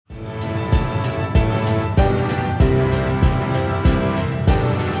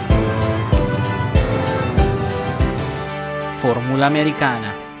fórmula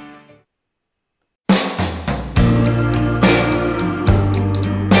americana.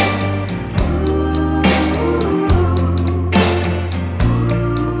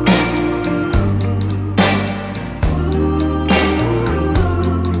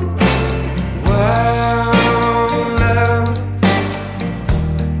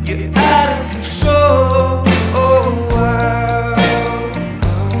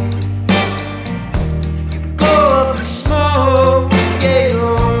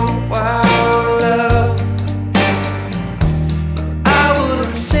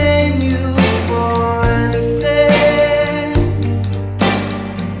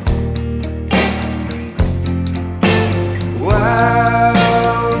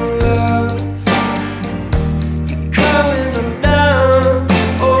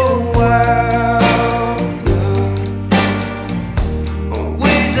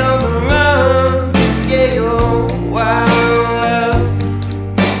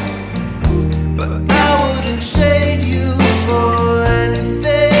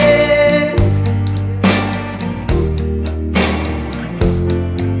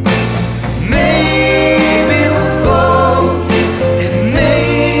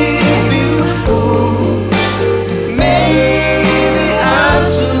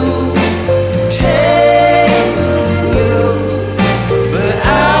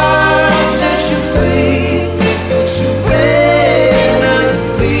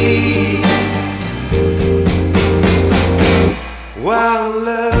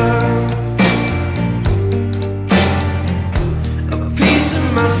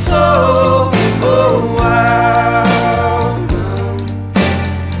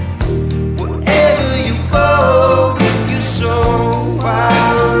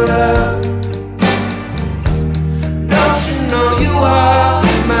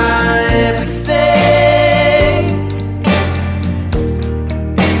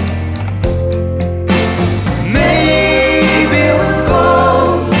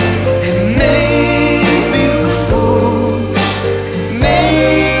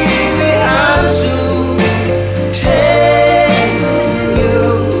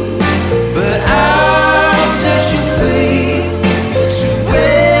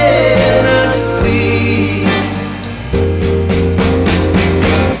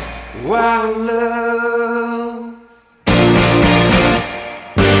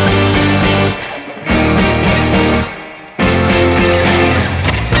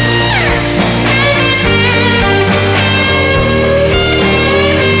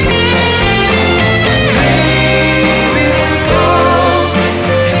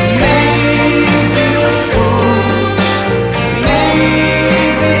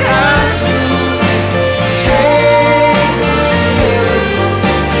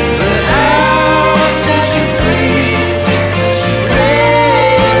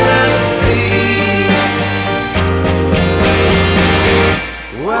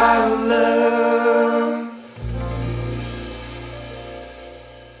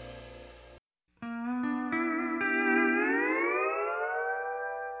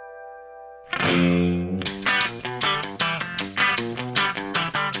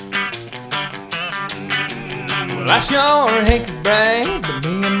 I sure hate to brag, but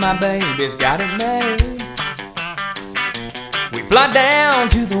me and my baby's got it made. We fly down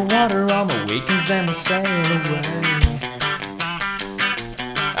to the water on the weekends, then we sail away.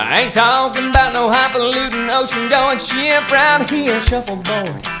 I ain't talking about no highfalutin ocean-going ship round here,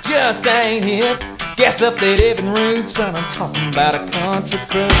 shuffleboard just ain't hip. Guess up that Evan Root, son, I'm talking about a country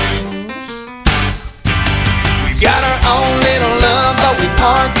cruise. Got our own little love, but we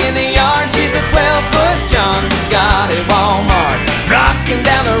park in the yard. She's a 12-foot John we got at Walmart. Rocking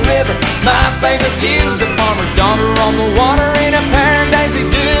down the river, my favorite view's a farmer's daughter on the water in a pair of Daisy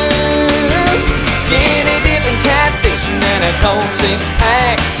Dukes. Skinny dipping, catfishing, and a cold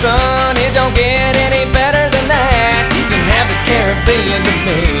six-pack. Son, it don't get any better than that. You can have the Caribbean to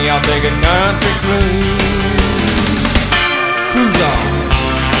me, I'll take a country cruise. Cruise on.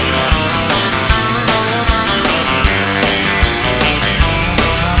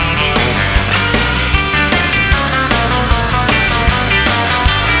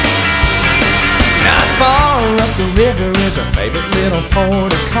 Far up the river is our favorite little port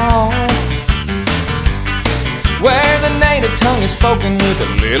of call, where the native tongue is spoken with a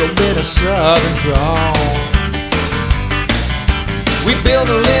little bit of southern drawl. We build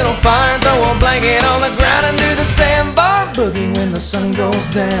a little fire, throw a blanket on the ground, and do the sandbar boogie when the sun goes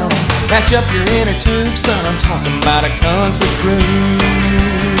down. Match up your inner tube, son, I'm talking about a country cruise.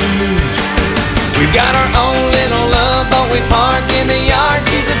 We've got our own little love boat, we park in the yard.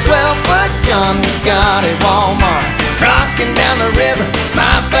 She's a 12-foot John got at Walmart. Rocking down the river,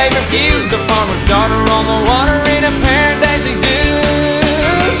 my favorite view's a farmer's daughter on the water in a paradising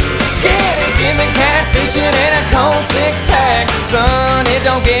dunes. Skinny dipping, catfishing, and a cold six-pack. Son, it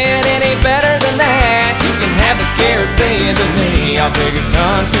don't get any better than that. You can have the Caribbean with me, I'll take a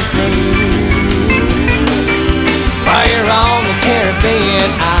country cruise. While you're on the Caribbean,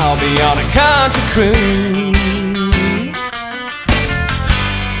 I'll be on a country cruise.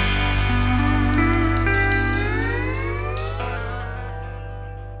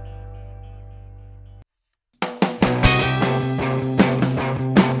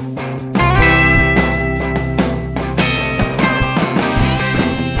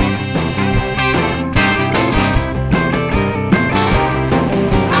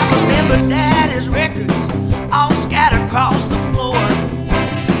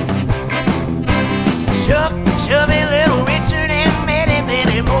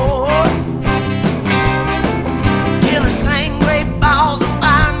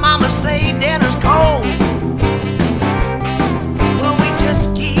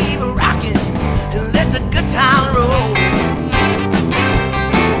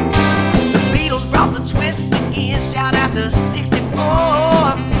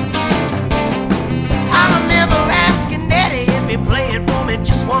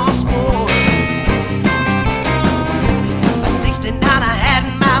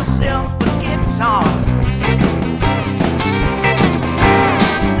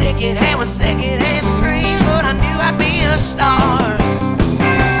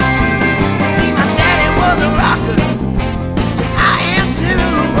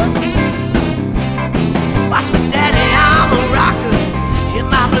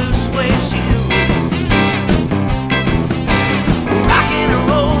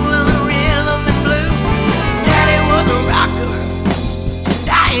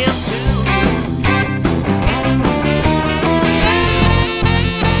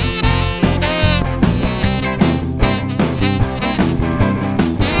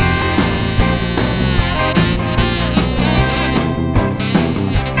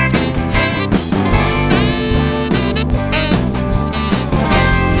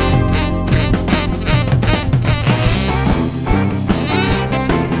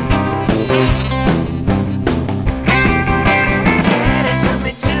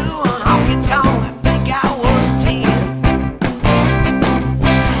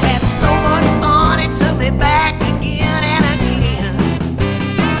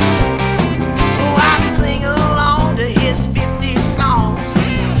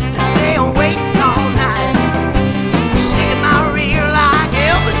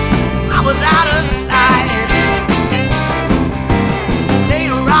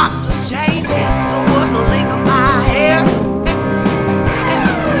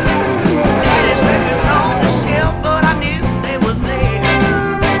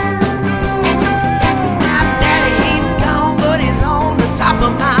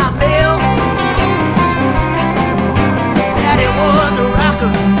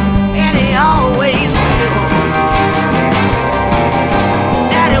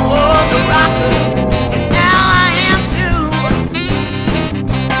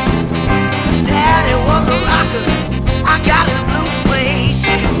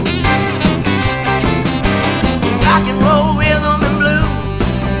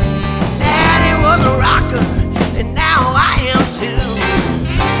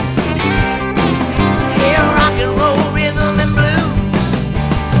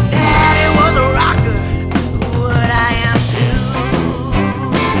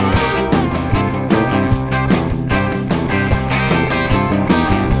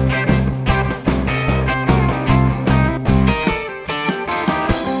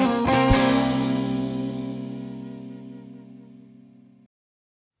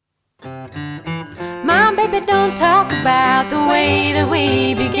 baby, don't talk about the way that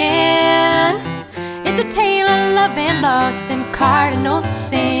we began. It's a tale of love and loss and cardinal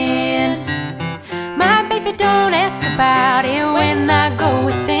sin. My baby, don't ask about it when I go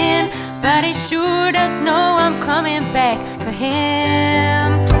within, but he sure does know I'm coming back for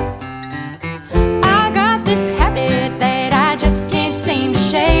him. I got this habit that I just can't seem to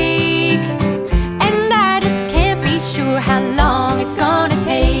shake, and I just can't be sure how long it's gonna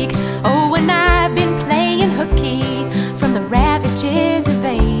take. Oh, when I've been playing hooky from the ravages of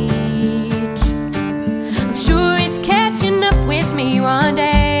age, I'm sure it's catching up with me one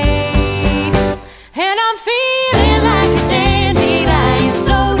day. And I'm feeling like a dandelion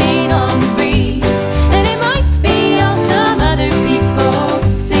floating on the breeze, and it might be on some other people's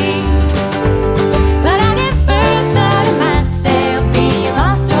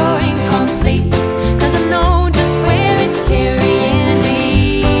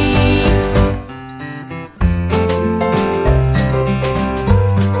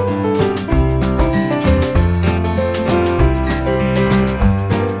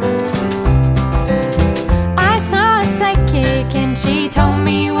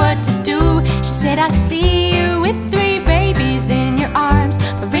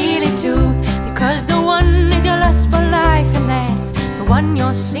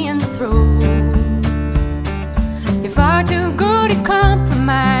you're seeing through. You're far too good at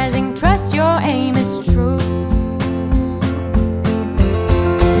compromising. Trust your aim is true.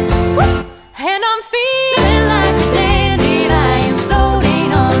 And I'm feeling like a dandelion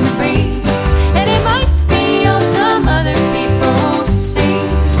floating on the breeze. And it might be all some other people see,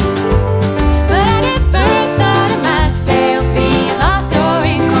 but I never thought of myself being lost or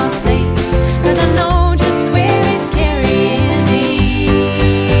incomplete. 'Cause I know just where it's carrying me.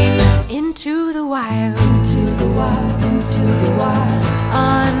 Into the wild, into the wild, into the wild.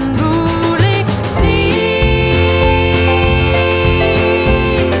 Unruly sea.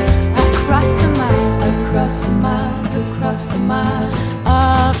 Across the miles, across the miles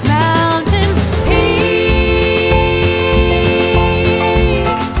of mountain peaks.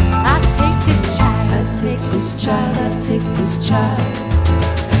 I take this child, I take this child, I take this child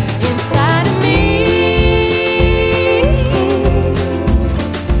inside of me.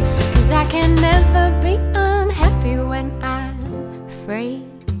 'Cause I can never be unhappy when I'm free.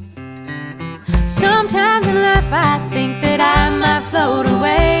 Sometimes in life I think that I might float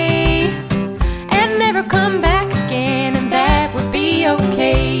away and never come back again, and that would be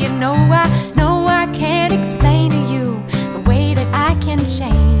okay. You know I can't explain to you the way that I can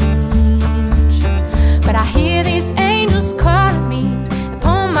change, but I hear these angels calling me and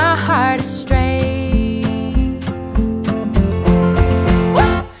pull my heart astray.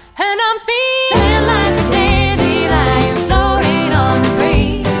 And I'm feeling like a dandelion floating on the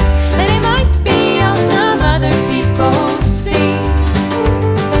breeze. And it might be all some other people see,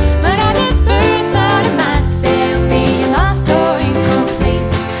 but I never thought of myself being lost or incomplete.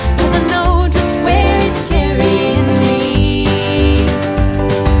 'Cause I know just where it's carrying me.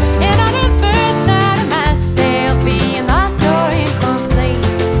 And I never thought of myself being lost or incomplete.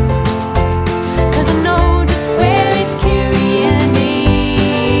 'Cause I know just where it's carrying me.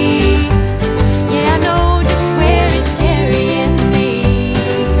 Yeah, I know just where it's carrying me.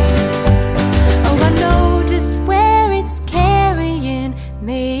 Oh, I know just where it's carrying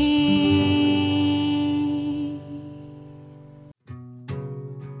me.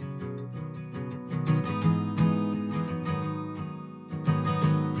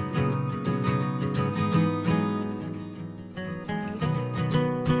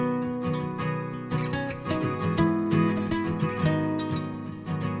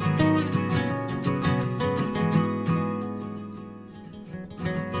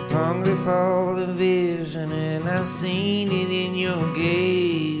 Hungry for the vision, and I seen it in your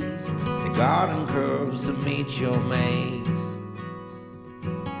gaze. The garden curves to meet your maze.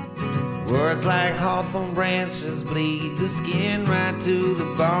 Words like hawthorn branches bleed the skin right to the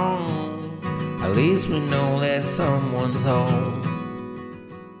bone. At least we know that someone's home.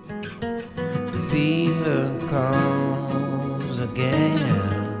 The fever comes again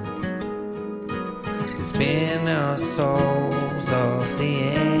to spin our souls off the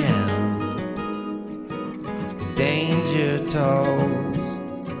end. Danger tolls,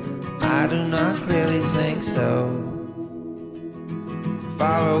 I do not really think so.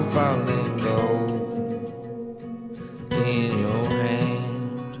 Follow, falling gold in your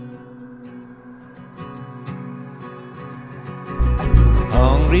hand.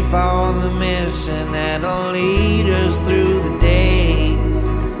 Hungry for the mission that'll lead us through the days,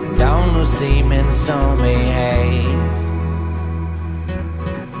 down the steaming stormy haze.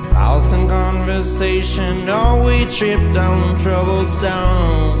 Lost in conversation, oh, we tripped on troubled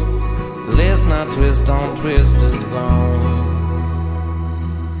stones. Let's not twist on twisters blown.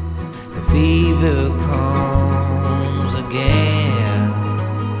 The fever comes again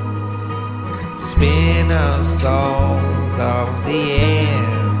to spin our souls off the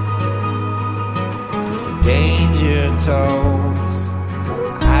end. Danger tolls,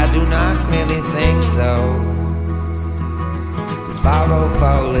 I do not really think so. Follow,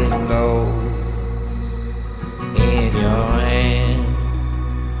 falling gold in your hand.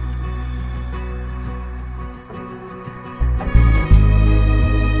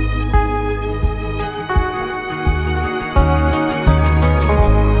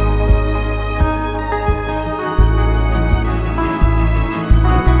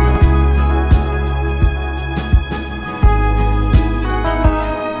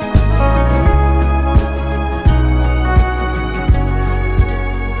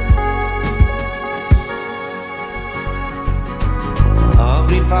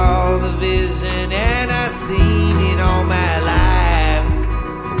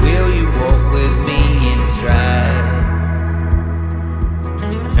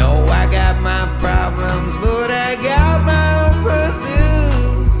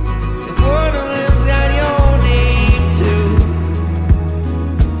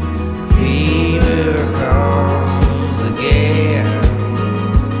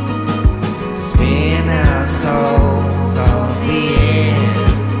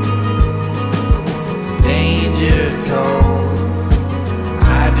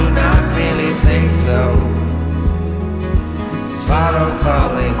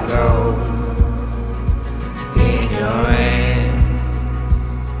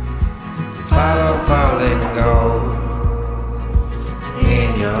 follow, falling gold in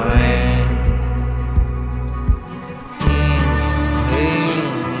your hand. In your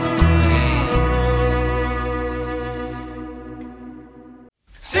hand.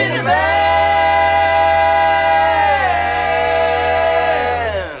 Cinnamon!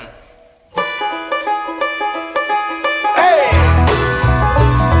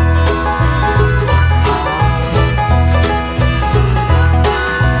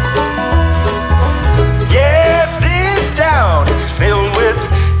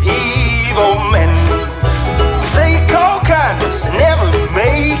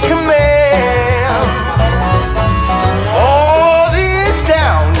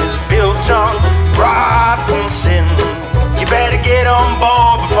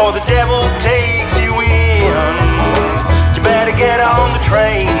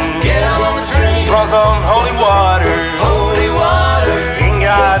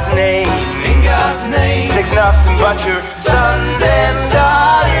 Nothing but your sons and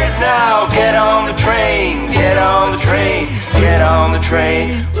daughters now. Get on the train, get on the train, get on the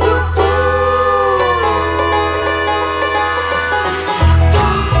train.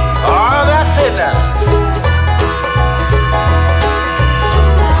 Oh, that's it now.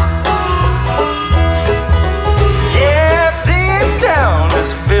 Yes, this town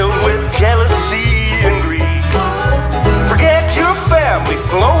is filled with jealousy and greed. Forget your family,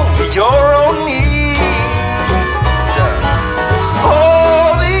 flow to your own needs.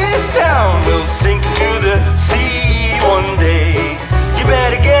 Will sink to the sea one day. You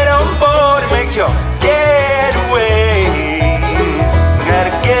better get on board and make your getaway. You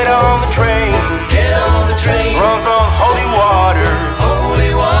gotta get on the train. Get on the train. Runs on holy water.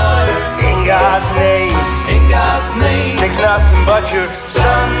 Holy water. In God's name. In God's name. Takes nothing but your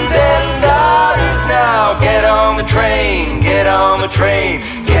sons and daughters now. Get on the train. Get on the train.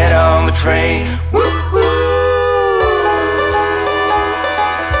 Get on the train. Woo woo.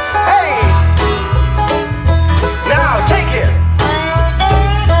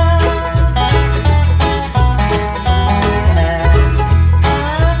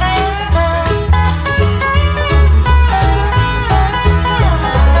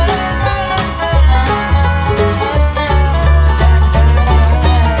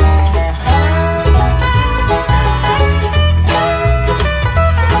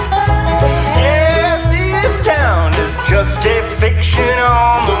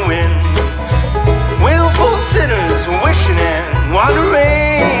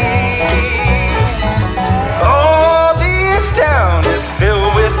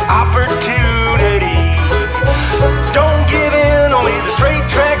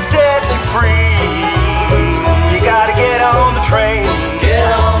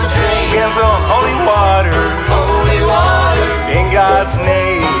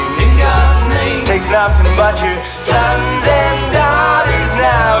 Nothing but your sons and daughters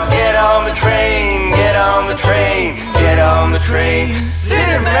now. Get on the train, get on the train, get on the train.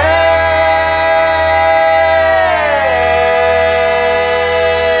 Cinnamon!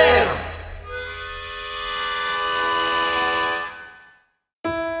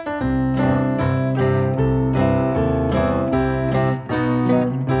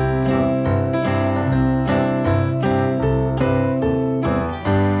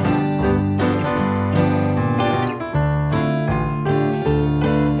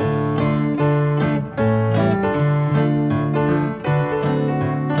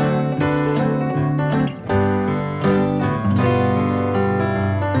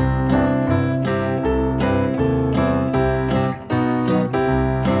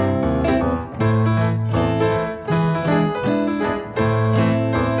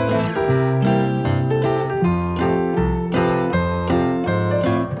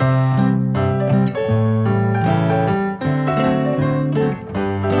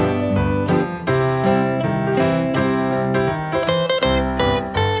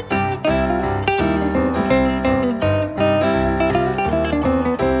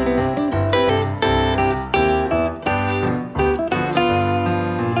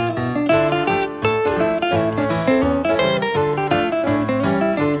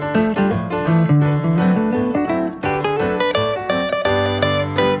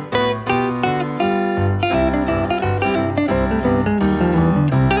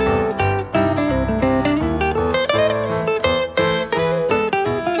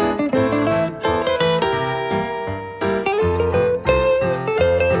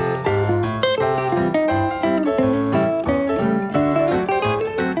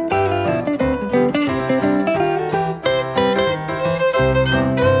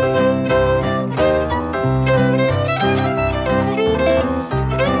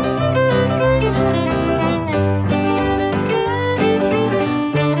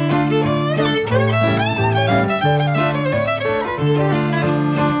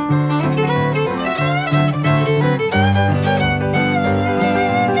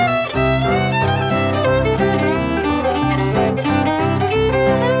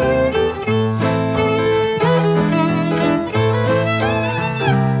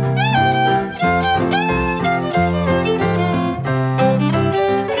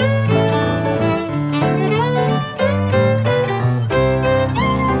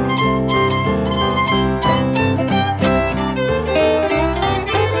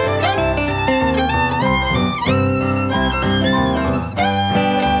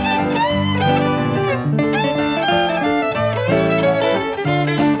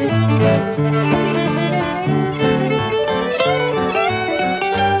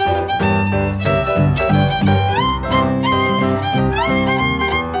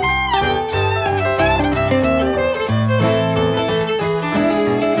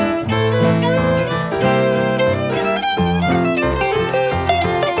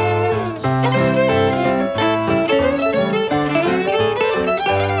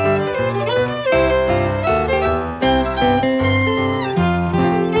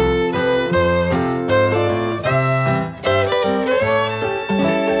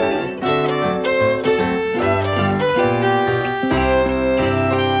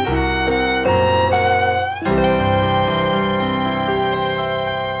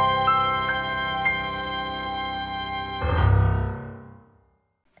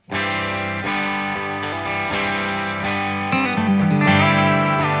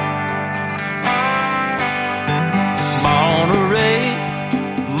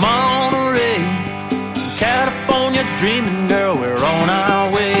 dreaming, girl, we're on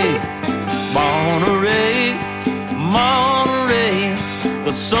our way. Monterey, Monterey,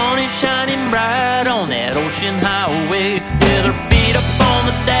 the sun is shining bright on that ocean highway. With her feet up on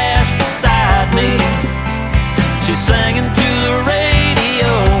the dash beside me, she's singing to the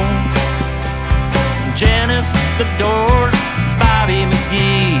radio. Janice, the doors, Bobby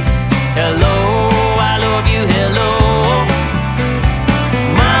McGee. Hello, I love you, hello.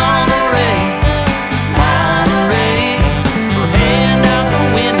 Monterey, Monterey, her hand out the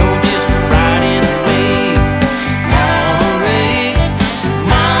window just right in the way. Monterey,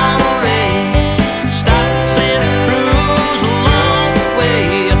 Monterey, stop at Santa Cruz along the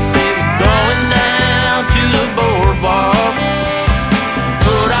way. I say we're going down to the boardwalk,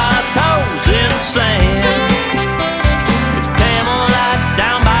 put our toes in the sand. It's Camelot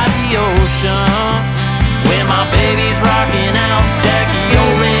down by the ocean, when my baby's rocking out Jackie O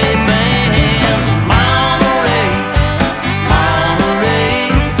red bands. Monterey, Monterey,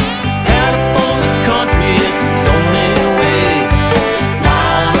 California country, it's the only way.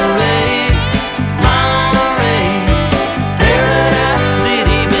 Monterey, Monterey, Paradise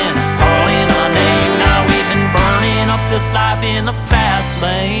City, been calling our name. Now we've been burning up this life in the fast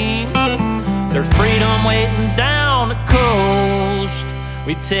lane. There's freedom waiting down the coast.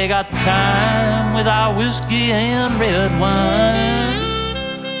 We take our time with our whiskey and red wine.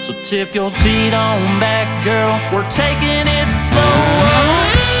 So tip your seat on back, girl, we're taking it slow.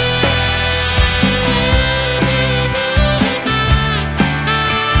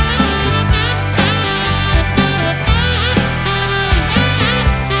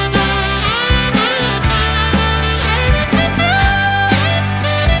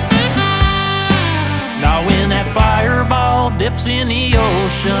 Now when that fireball dips in the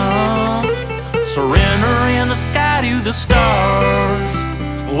ocean, surrender in the sky to the stars.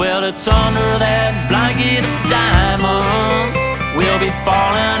 Well, it's under that blanket of diamonds we'll be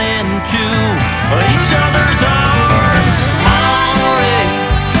falling into each other's arms. Monterey,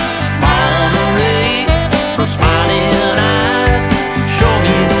 Monterey, her smiling eyes show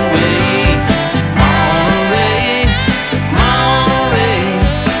me the way. Monterey, Monterey,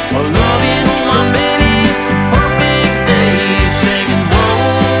 I love you, my baby, it's a perfect day. Singing whoa,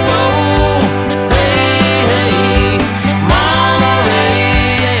 whoa, hey, hey,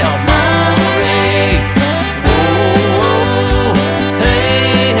 Monterey, yeah, Monterey, whoa, whoa,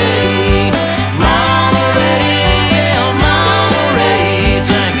 hey, hey, Monterey, yeah, Monterey,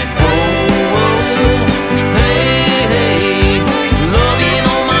 singing whoa, whoa, hey, hey, love you,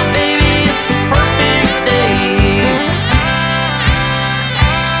 know my baby, it's a perfect day.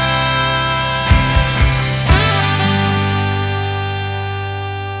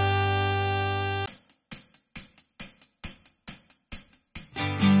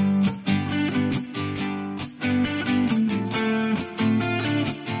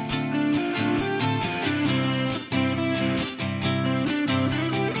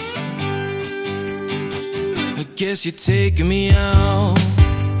 I guess you're taking me out.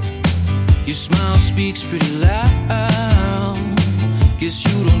 Your smile speaks pretty loud. Guess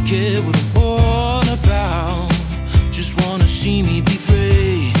you don't care what I'm all about. Just wanna see me be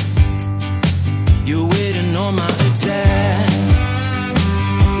free. You're waiting on my attack.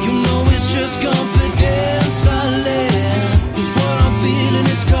 You know it's just confidence I let. 'Cause what I'm feeling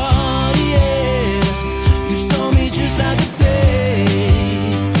is cardiac. You stole me just like a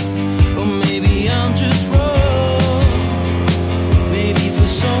babe. Or maybe I'm just wrong. Maybe for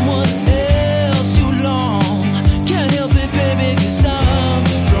someone else you long. Can't help it, baby, 'cause I'm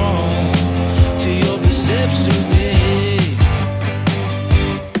strong to your perception of me.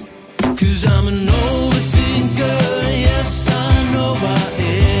 'Cause I'm an overthinker, yes, I know I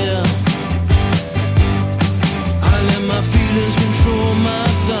am. I let my feelings control my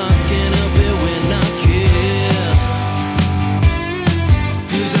thoughts, can't help it when I care.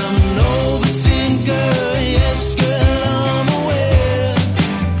 'Cause I'm an overthinker, yes, girl, I'm aware.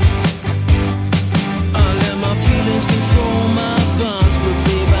 I let my feelings control my thoughts, but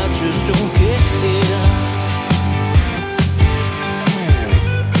babe, I just don't care.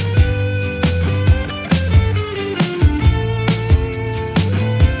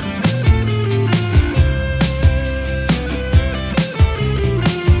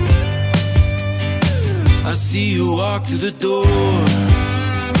 I see you walk through the door.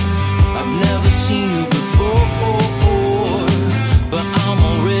 I've never seen you before, but I'm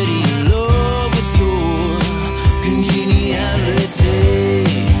already in love with your congeniality.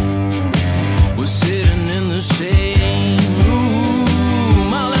 We're sitting in the same room.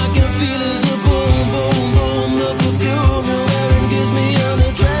 All I can feel is a boom, boom, boom. The perfume you're wearing gives me an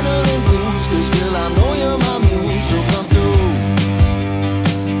adrenaline boost. 'Cause girl, I know you're my muse, so come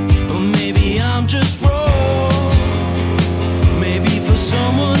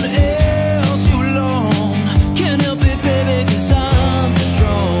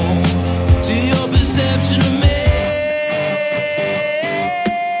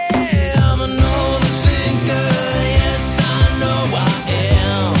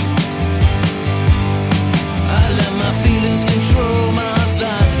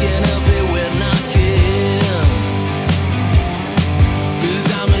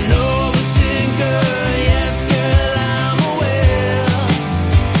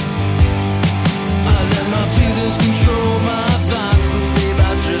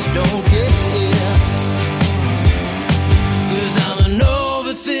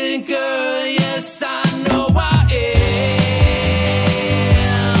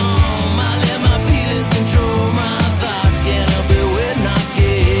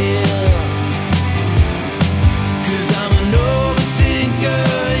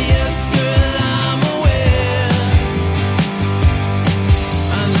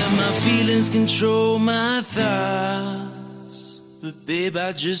feelings control my thoughts, but babe,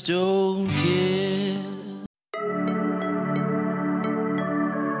 I just don't care.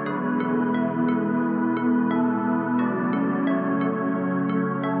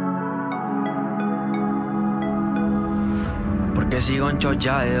 Porque sigo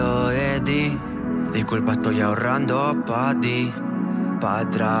enchollado de ti. Disculpa, estoy ahorrando pa' ti, pa'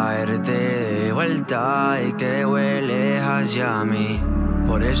 traerte de vuelta y que hueles hacia mí.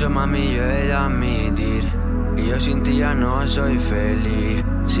 Por eso, mami, yo he de admitir que yo sin ti ya no soy feliz.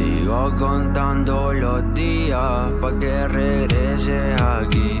 Sigo contando los días pa' que regreses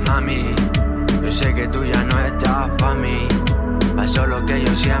aquí. Mami, yo sé que tú ya no estás pa' mí. Pasó lo que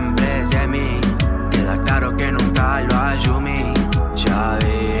yo siempre temí. Queda claro que nunca lo asumí.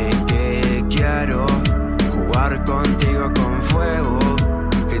 Sabes que quiero jugar contigo con fuego,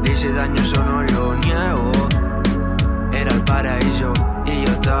 que te hice daño, eso no lo niego. Era el paraíso y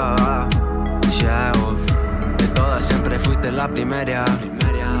yo estaba ciego. De todas siempre fuiste la primera.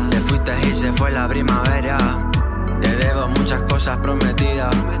 Te fuiste y se fue la primavera. Te debo muchas cosas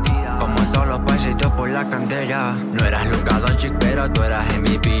prometidas, como todos los pasitos por la cantera. No eras Luka Doncic, pero tú eras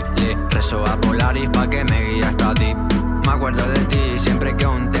MVP. Le rezo a Polaris pa' que me guíe hasta ti. Me acuerdo de ti siempre que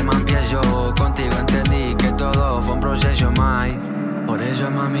un tema empiezo. Contigo entendí que todo fue un proceso, mai. Por eso,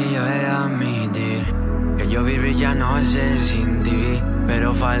 mami, yo he de admitir que yo viví ya no sé sin ti.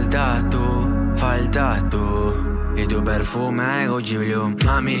 Pero faltas tú y tu perfume Gucci Blue.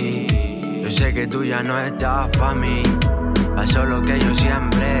 Mami, yo sé que tú ya no estás pa' mí. Pasó lo que yo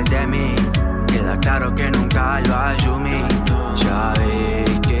siempre temí. Queda claro que nunca lo asumí.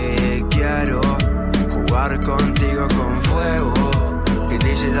 Sabes que quiero jugar contigo con fuego, que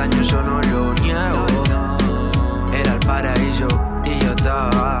te hice daño, eso no lo niego. Era el paraíso y yo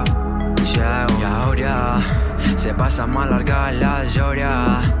estaba ciego. Y ahora se pasa más larga las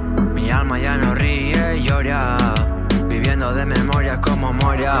horas. Mi alma ya no ríe y llora, viviendo de memoria como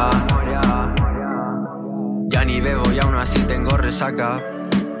Moria. Ya ni bebo y aún así tengo resaca.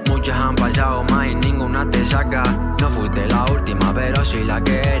 Muchas han pasado más y ninguna te saca. No fuiste la última, pero sí la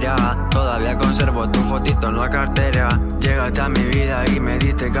que era. Todavía conservo tu fotito en la cartera. Llegaste a mi vida y me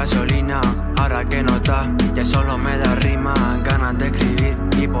diste gasolina. Ahora que no estás, ya solo me da rima. Ganas de escribir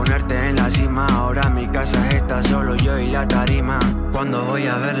y ponerte en la cima. Ahora mi casa está solo yo y la tarima. Cuando voy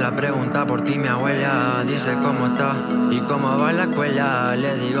a verla pregunta por ti mi abuela. Dice cómo está y cómo va la escuela.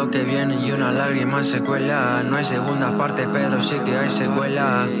 Le digo que viene y una lágrima se cuela. No hay segunda parte, pero sí que hay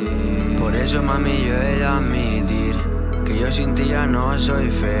secuela. Por eso, mami, yo he de admitir que yo sin ti ya no soy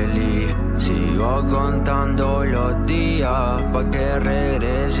feliz. Sigo contando los días pa' que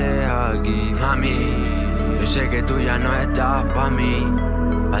regreses aquí. Mami, yo sé que tú ya no estás pa' mí.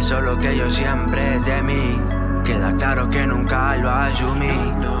 Pasó lo que yo siempre temí. Queda claro que nunca lo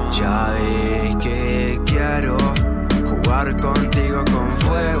asumí. Sabes que quiero jugar contigo con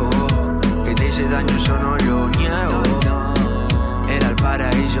fuego, que te hice daño, eso no lo niego. Era el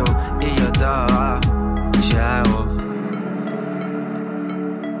paraíso y yo estaba ciego.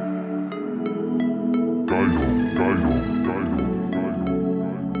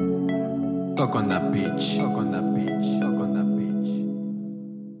 Talk on that bitch. Talk on that bitch. Talk on that bitch.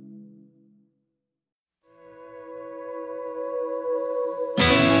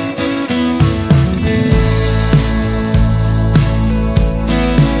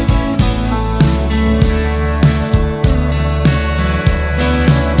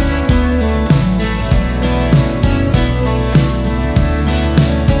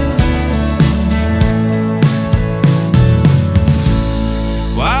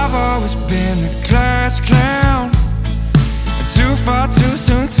 Too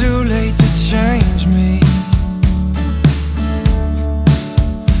soon, too late to change me.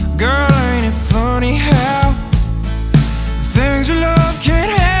 Girl, ain't it funny how things we love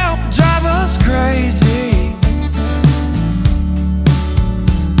can't help drive us crazy?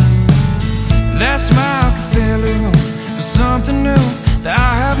 That smile can fill a room with something new that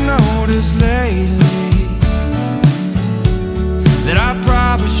I have noticed lately, that I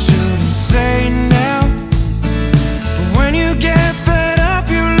probably shouldn't say now. But when you get fed up,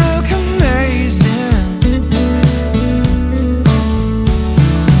 you look amazing.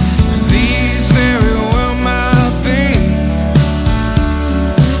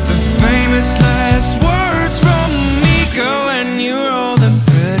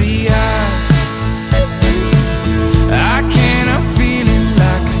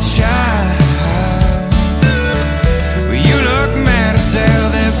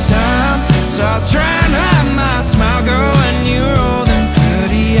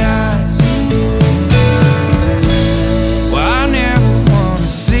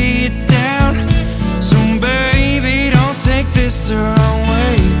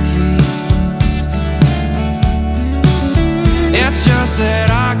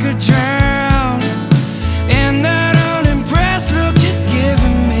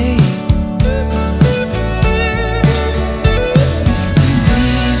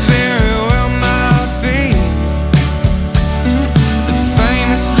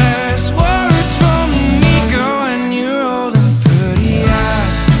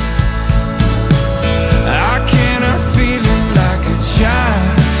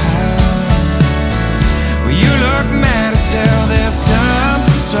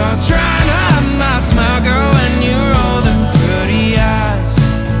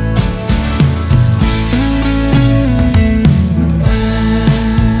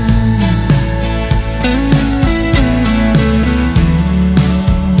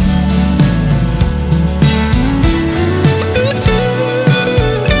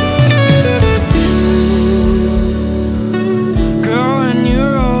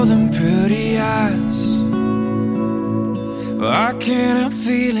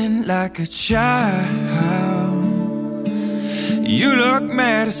 like a child. You look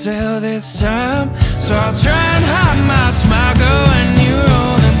mad as hell this time, so I'll try and hide my smile. Girl, when you're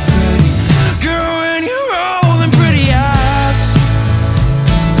rolling pretty, girl, when you're rolling pretty eyes,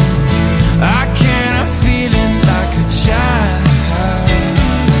 I can't help feeling like a child.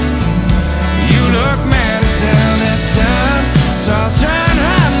 You look mad as hell this time, so I'll try and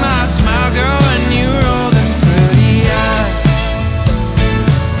hide my smile. Girl, when you're rolling pretty eyes.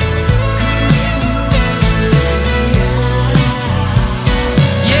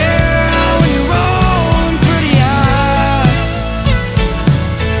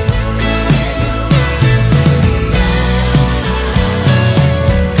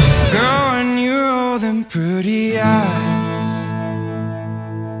 Pretty eyes.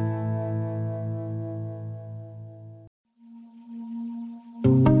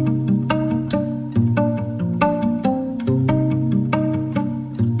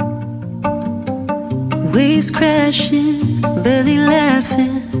 Waves crashing, belly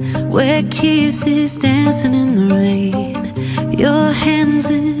laughing, wet kisses dancing in the rain. Your hands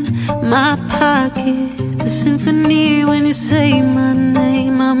in my pocket, a symphony when you say my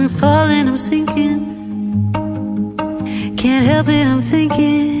name. I'm falling, I'm sinking. Can't help it, I'm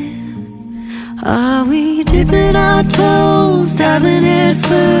thinking, are we dipping our toes, diving head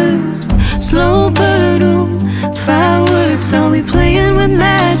first? Slow burn on fireworks. Are we playing with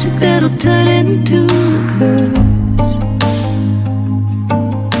magic that'll turn into a curse?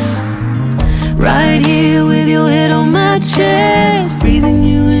 Right here with your head on my chest, breathing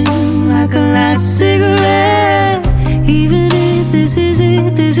you in like a last cigarette. Even if this is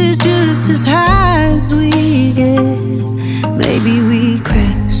it, this is just as high as we get. Maybe we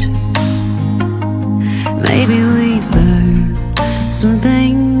crash, maybe we burn. Some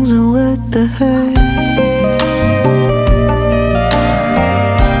things are worth the hurt.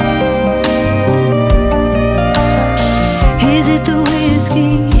 Is it the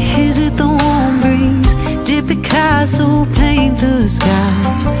whiskey? Is it the warm breeze? Did Picasso paint the sky?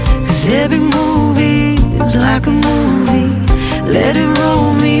 'Cause every movie is like a movie. Let it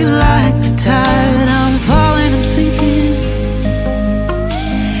roll me like the tide. I'm falling, I'm sinking.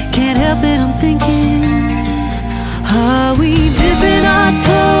 Can't help it, I'm thinking, are we dipping our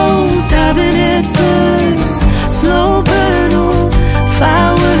toes, diving head first? Slow burn on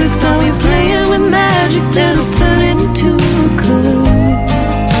fireworks. Are we playing with magic that'll turn into a curse?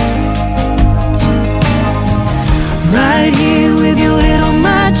 Right here with your head on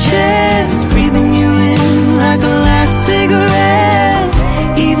my chest, breathing you in like a last cigarette.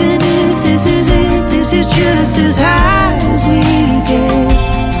 Even if this is it, this is just as high as we get.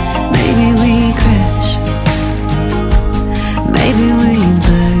 Maybe we crash, maybe we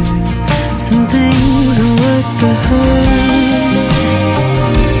burn. Some things are worth the hurt.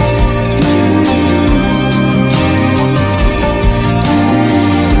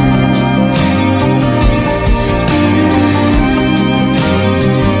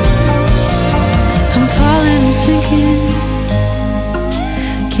 I'm falling, I'm sinking.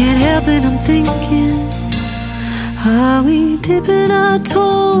 Can't help it, I'm thinking, are we dipping our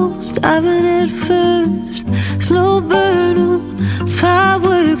toes, diving head first? Slow burn on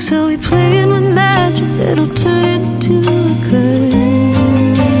fireworks. Are we playing with magic that'll turn into a curse?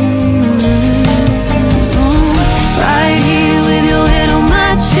 Oh, right here with your head on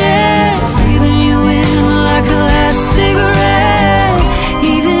my chest, breathing you in like a last cigarette.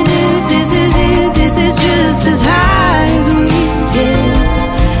 Even if this is it, this is just as high as we get.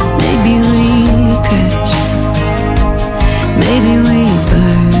 Maybe we crash, maybe we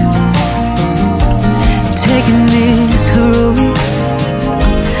burn. Taking this road,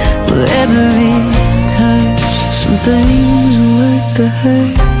 wherever it turns, some things are worth the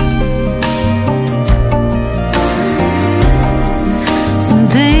hurt. Some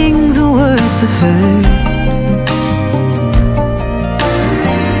things are worth the hurt.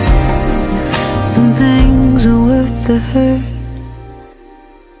 Some things are worth the hurt.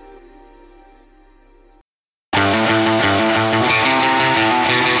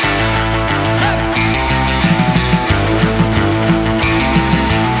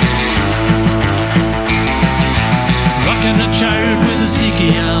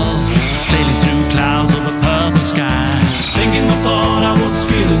 Sailing through clouds of a purple sky, thinking the thought I was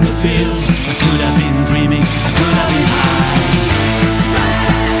feeling the feel. I could have been dreaming, I could have been high.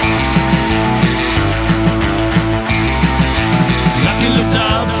 Lucky looked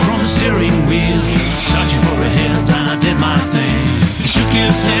up from the steering wheel, searching for a hint, and I did my thing. He shook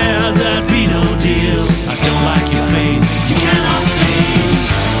his head, there'd be no deal. I don't like your face, you cannot see.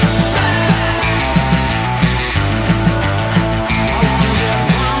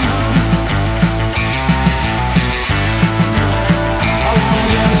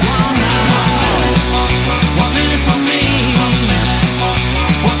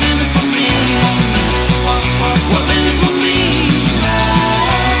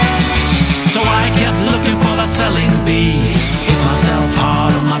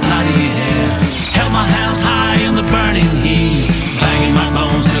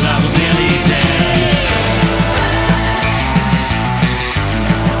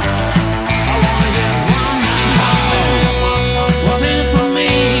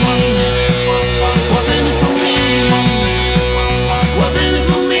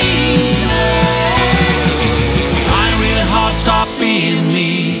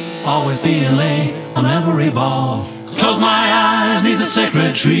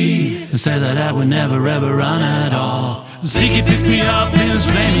 tree and said that I would never ever run at all. Ziggy picked me up in his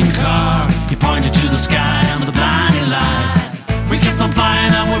flaming car. He pointed to the sky under the blinding light. We kept on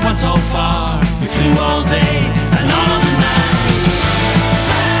flying and we went so far. We flew all day and all of the night.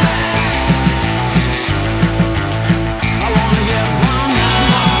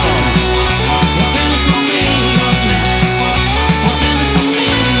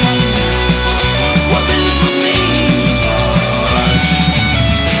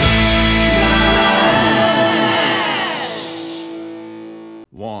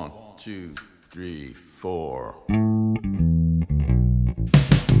 One, two, three, four.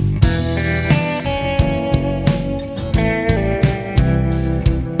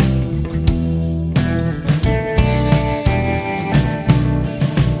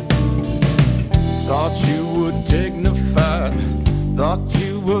 Thought you were dignified, thought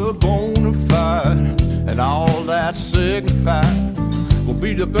you were bona fide, and all that signified will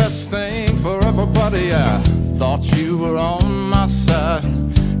be the best thing for everybody. I thought you were on my side,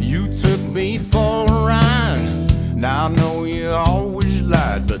 you took me for a ride. Now I know you always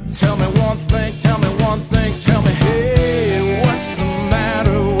lied, but tell me one thing, tell me one thing, tell me, hey, what's the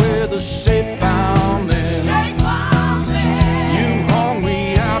matter with the shape-bound man? You hung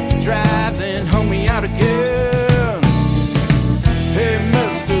me out to dry, then hung me out again. Hey,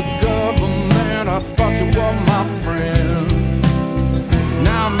 Mr. Government, I thought you were my friend.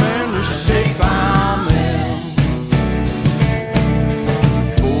 Now I'm in the shape-bound man.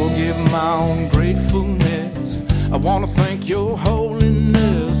 Forgive my ungratefulness, I wanna thank your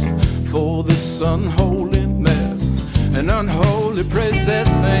holiness for this unholy mess, an unholy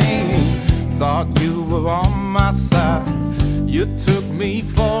processing. Thought you were on my side, you took me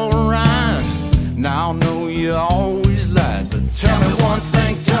for a ride. Now I know you always lied, but tell me one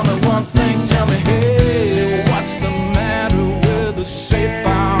thing, tell me one thing, tell me, hey, what's the matter with the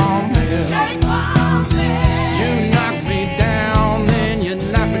shape-bound man? You knocked me down, then you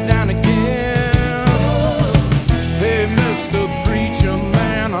knocked me down again. Hey, Mr. Preacher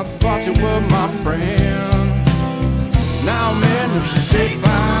Man, I thought you were my friend. Now I'm in the shape-bound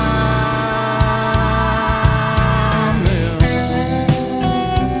man.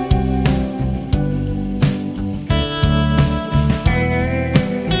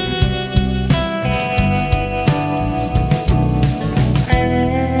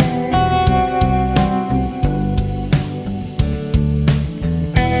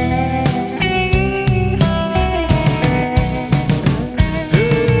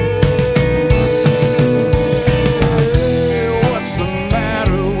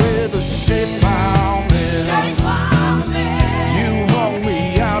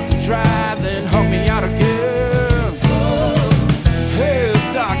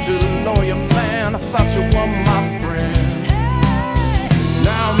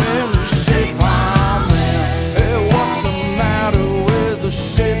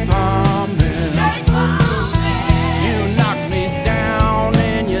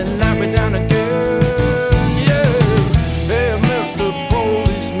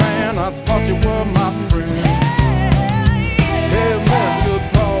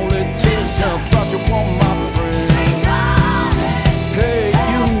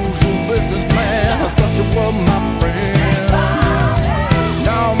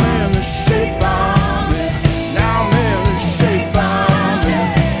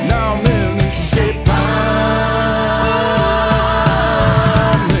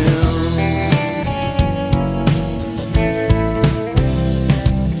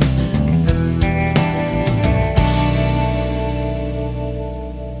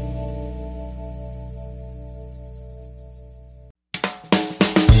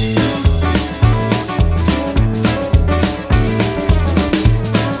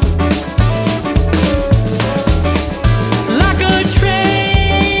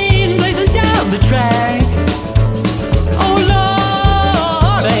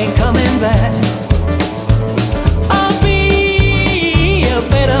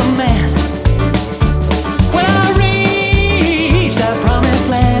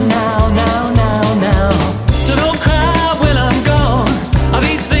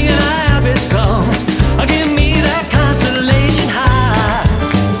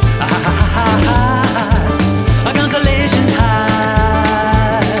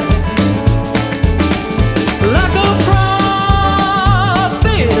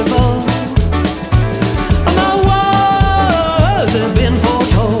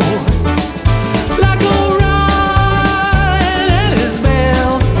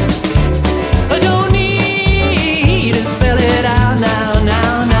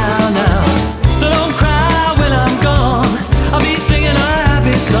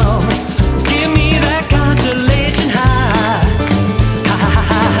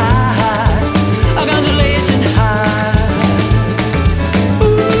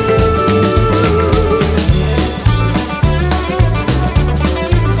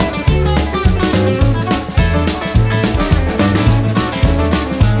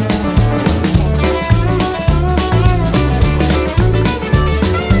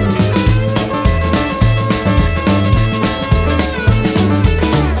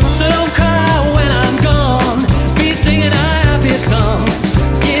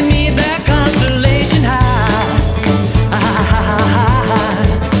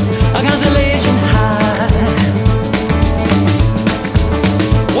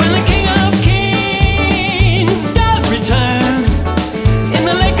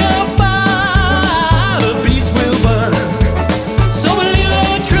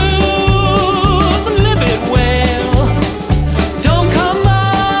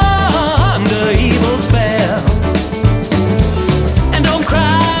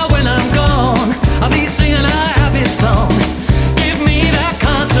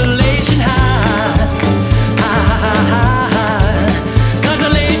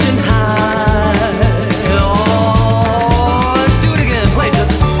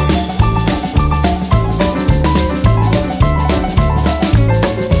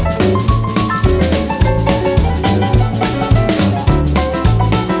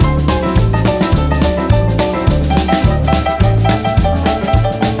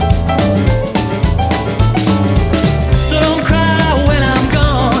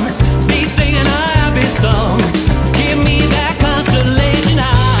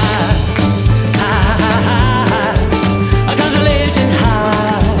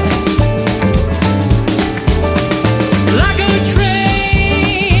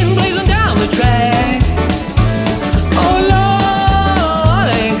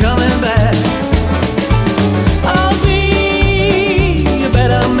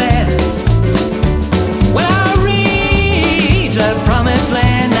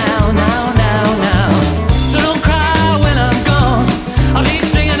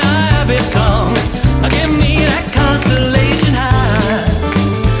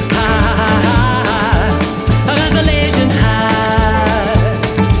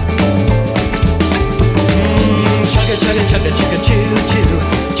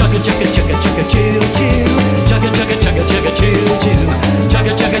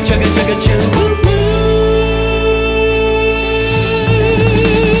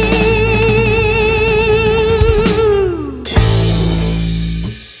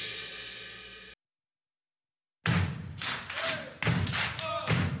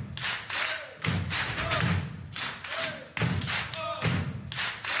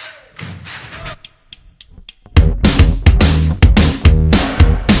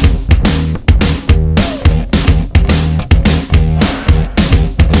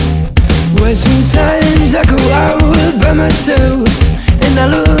 I go out by myself and I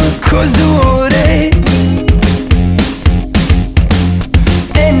look across the water,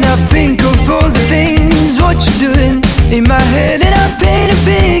 and I think of all the things what you're doing in my head, and I paint a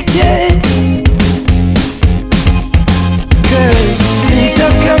picture. Cause since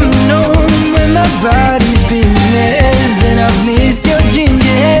I've come home and my body's been a mess, and I've missed your ginger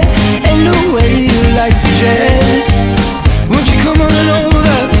hair and the way you like to dress. Won't you come on over?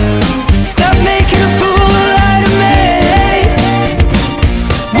 Stop making a fool out of me.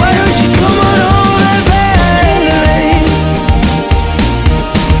 Why don't you come on over, Valerie?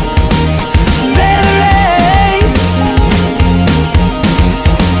 Valerie,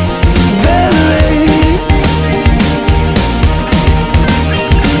 Valerie,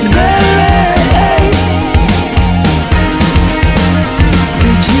 Valerie.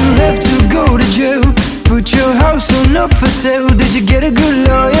 Did you have to go to jail? Put your house on up for sale. Did you get a good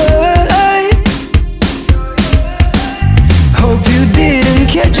lawyer? Hope you didn't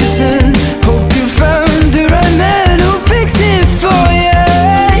catch a turn. Hope you found the right man who'll fix it for you.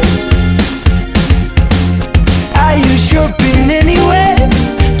 Are you shopping anywhere?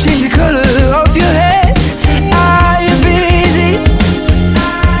 Change the color of your hair. Are you busy?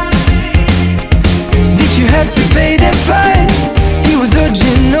 Did you have to pay that fine? He was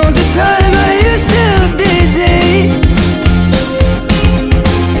dodging all the time. Are you still dizzy?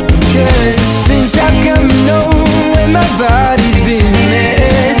 Cause since I've come home and my body's been a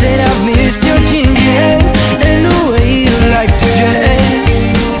mess, and I've missed your ginger hair and the way you like to dress.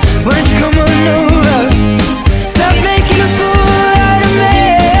 Why don't you come on over? Stop making a fool out of me.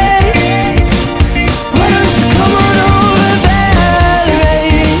 Why don't you come on over,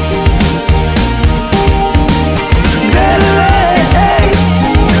 Valerie? Valerie,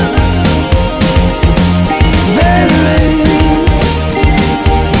 Valerie,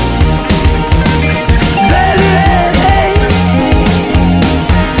 Valerie.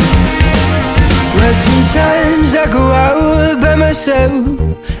 Well, sometimes I go out by myself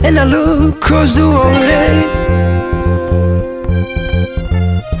and I look across the water,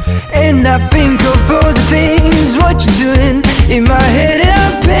 and I think of all the things what you're doing in my head, and I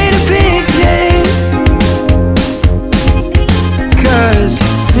paint a picture. Cause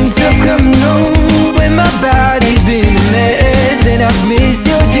since I've come home and my body's been a mess, and I've missed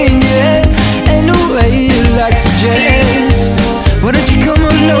your ginger hair and the way you like to dress.